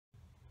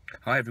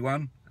Hi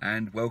everyone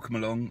and welcome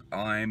along.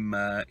 I'm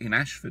in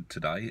Ashford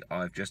today.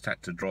 I've just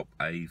had to drop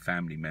a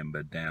family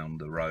member down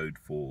the road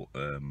for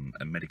a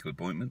medical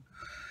appointment,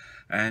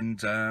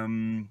 and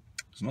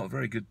it's not a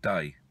very good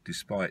day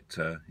despite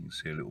you can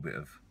see a little bit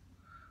of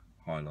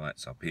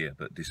highlights up here,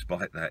 but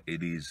despite that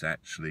it is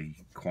actually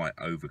quite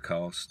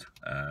overcast,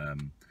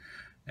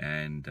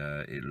 and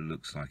it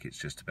looks like it's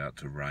just about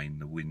to rain.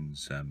 The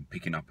wind's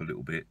picking up a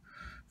little bit.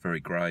 Very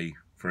grey,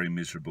 very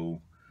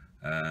miserable,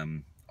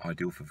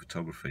 ideal for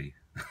photography.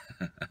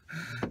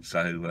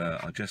 So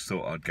I just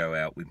thought I'd go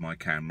out with my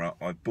camera.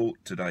 I bought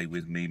today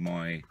with me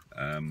my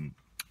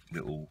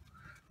little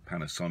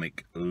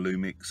Panasonic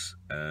Lumix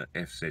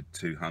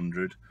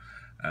FZ200.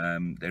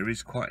 There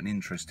is quite an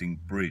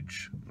interesting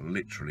bridge,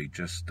 literally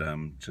just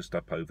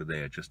up over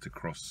there, just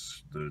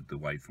across the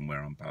way from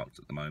where I'm parked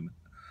at the moment.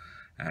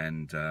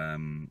 And I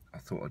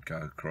thought I'd go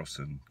across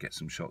and get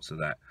some shots of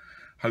that.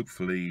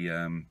 Hopefully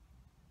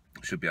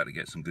should be able to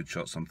get some good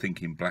shots. I'm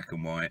thinking black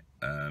and white,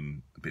 a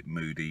bit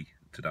moody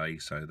today,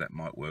 so that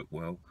might work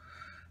well.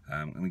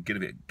 I'm going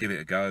to give it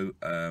a go.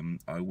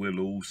 I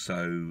will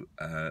also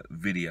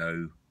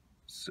video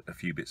a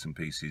few bits and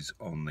pieces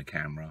on the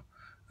camera.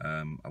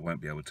 I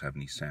won't be able to have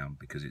any sound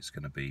because it's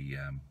going to be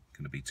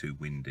too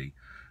windy,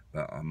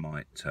 but I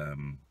might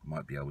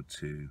be able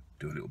to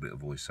do a little bit of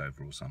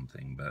voiceover or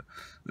something. But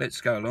let's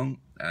go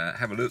along,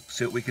 have a look,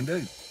 see what we can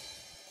do.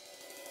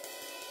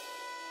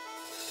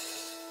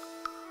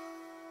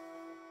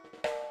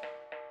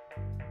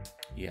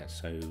 Yeah,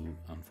 so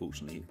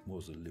unfortunately it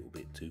was a little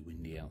bit too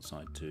windy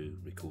outside to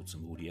record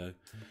some audio,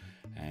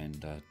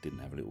 and I didn't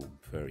have a little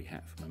furry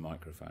hat for my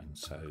microphone,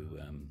 so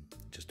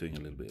just doing a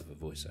little bit of a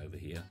voiceover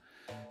here.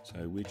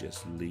 So we're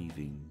just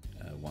leaving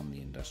one of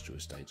the industrial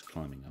estates,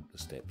 climbing up the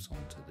steps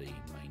onto the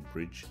main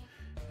bridge,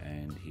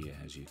 and here,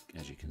 as you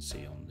can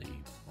see on the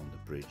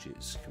bridge,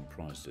 it's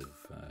comprised of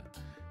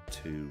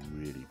two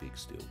really big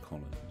steel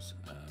columns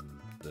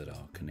that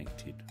are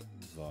connected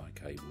via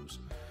cables.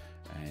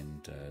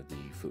 And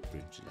the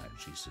footbridge is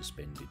actually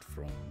suspended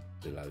from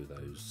below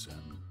those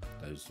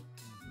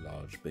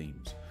large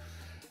beams,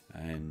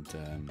 and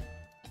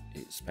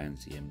it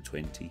spans the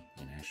M20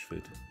 in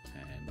Ashford,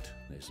 and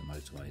there's a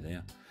motorway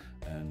there,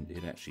 and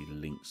it actually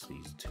links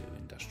these two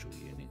industrial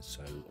units.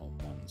 So on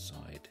one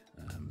side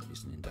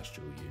is an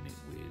industrial unit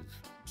with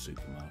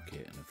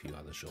supermarket and a few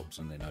other shops,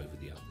 and then over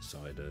the other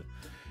side are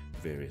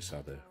various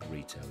other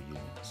retail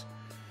units.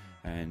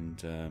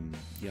 And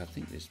yeah, I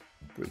think this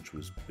bridge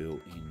was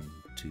built in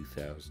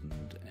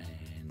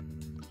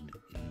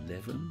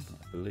 2011, I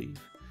believe.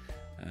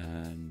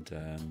 And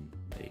there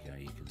you go,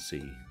 you can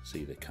see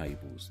the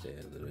cables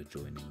there that are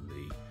joining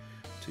the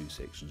two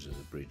sections of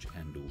the bridge,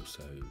 and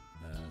also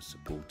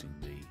supporting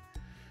the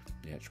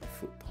actual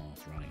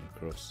footpath running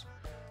across.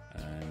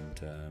 And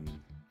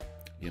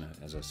you know,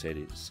 as I said,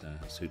 it's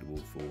suitable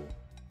for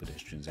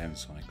pedestrians and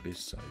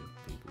cyclists, so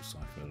people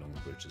cycle along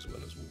the bridge as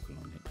well as walk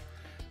along it.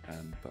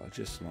 But I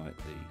just like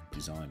the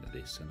design of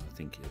this, and I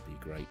think it'd be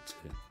great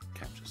to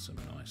capture some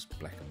nice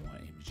black and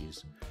white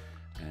images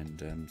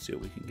and see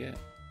what we can get.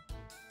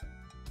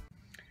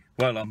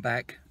 Well, I'm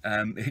back.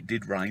 It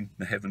did rain,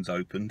 the heavens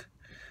opened.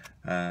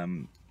 I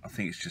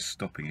think it's just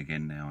stopping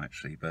again now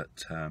actually,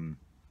 but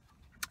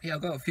yeah,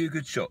 I've got a few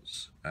good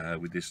shots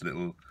with this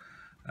little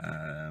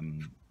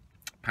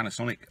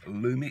Panasonic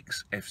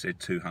Lumix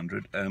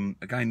FZ200.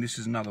 Again, this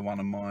is another one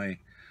of my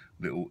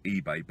little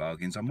eBay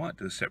bargains. I might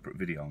do a separate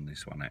video on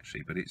this one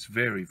actually, but it's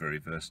very, very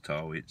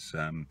versatile. It's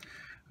I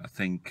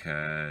think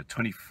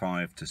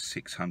 25 to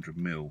 600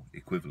 mil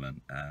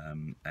equivalent,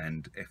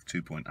 and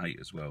f2.8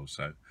 as well,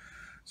 so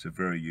it's a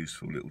very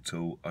useful little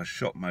tool. I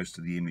shot most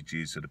of the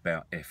images at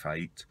about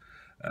f8.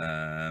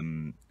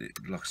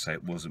 Like I say,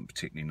 it wasn't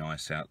particularly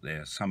nice out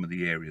there. Some of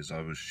the areas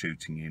I was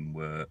shooting in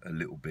were a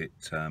little bit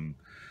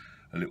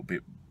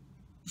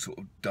sort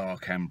of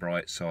dark and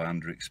bright, so I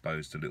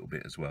underexposed a little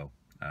bit as well.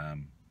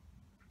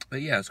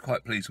 But yeah, I was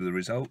quite pleased with the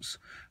results.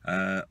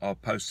 I'll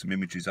post some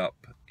images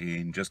up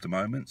in just a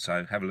moment,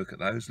 so have a look at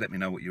those. Let me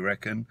know what you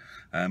reckon.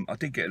 I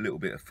did get a little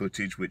bit of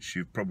footage, which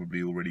you've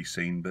probably already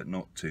seen, but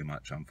not too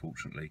much,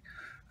 unfortunately.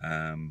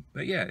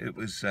 But yeah, it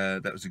was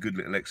that was a good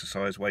little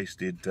exercise.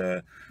 Wasted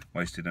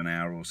an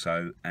hour or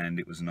so, and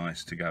it was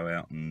nice to go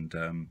out and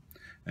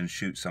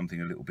shoot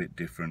something a little bit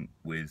different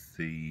with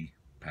the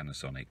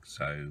Panasonic.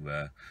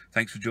 So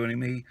thanks for joining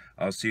me.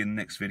 I'll see you in the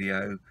next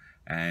video,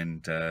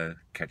 and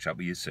catch up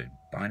with you soon.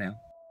 Bye now.